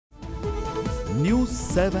News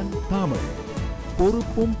 7 Tamil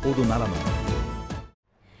பொறுப்பும் பொது நலமும்.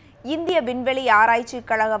 இந்திய விண்வெளி ஆராய்ச்சிக்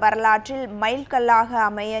கழக வரலாற்றில் மைல்கல்லாக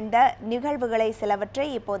அமைந்த நிகழ்வுகளை சிலவற்றை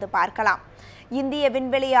இப்போது பார்க்கலாம். இந்திய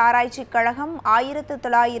விண்வெளி ஆராய்ச்சிக் கழகம்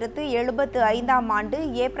 1975ஆம் ஆண்டு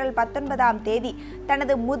ஏப்ரல் 19ஆம் தேதி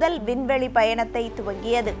தனது முதல் விண்வெளி பயணத்தை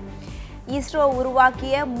துவங்கியது. ISRO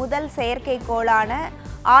உருவாக்கிய முதல் செயற்கைக்கோளான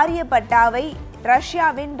ஆரியபட்டாவை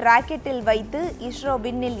ரஷ்யாவின் ராக்கெட்டில் வைத்து ISRO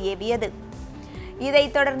விண்ணில் ஏவியது.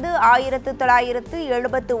 இதைத் தொடர்ந்து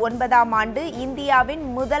 1979ஆம் ஆண்டு இந்தியாவின்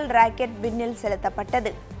முதல் ராக்கெட் விண்ணில்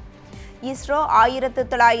செலுத்தப்பட்டது. ISRO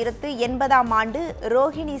 1980ஆம் ஆண்டு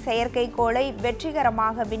ரோஹிணி செயற்கைக்கோளை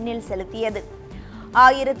வெற்றிகரமாக விண்ணில் செலுத்தியது.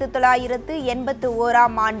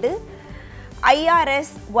 1981ஆம் ஆண்டு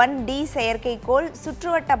ISRO-1D செயற்கைக்கோள்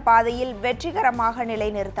சுற்றுவட்ட பாதையில் வெற்றிகரமாக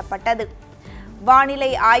நிலைநிறுத்தப்பட்டது.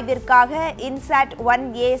 வானிலை ஆய்விற்காக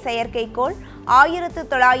INSAT-1A செயற்கைக்கோள்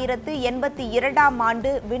 1982ஆம்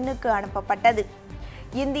ஆண்டு விண்ணுக்கு அனுப்பப்பட்டது.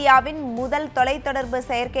 இந்தியாவின் முதல் தொலைத்தொடர்பு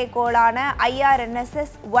செயற்கைக்கோளான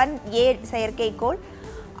IRNSS-1A செயற்கைக்கோள்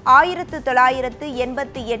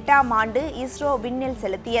 1988ஆம் ஆண்டு ISRO விண்ணில்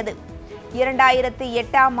செலுத்தியது.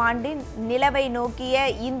 2008ஆம் ஆண்டின் நிலவை நோக்கிய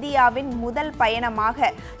இந்தியாவின் முதல் பயணமாக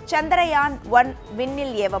சந்திரயான்-1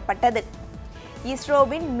 விண்ணில் ஏவப்பட்டது.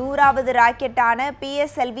 ISROவின் 100வது ராக்கெட்டான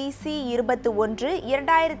PSLV-C-21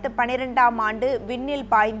 2012ஆம் ஆண்டு விண்ணில்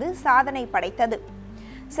பாய்ந்து சாதனை படைத்தது.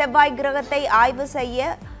 செவ்வாய் கிரகத்தை ஆய்வு செய்ய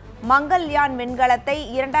மங்கள்யான் விண்கலத்தை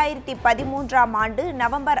 2013ஆம் ஆண்டு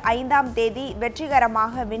நவம்பர் 5ஆம் தேதி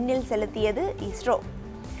வெற்றிகரமாக விண்ணில் செலுத்தியது ISRO.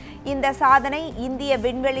 இந்த சாதனை இந்திய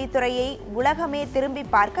விண்வெளி துறையை உலகமே திரும்பி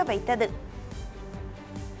பார்க்க வைத்தது.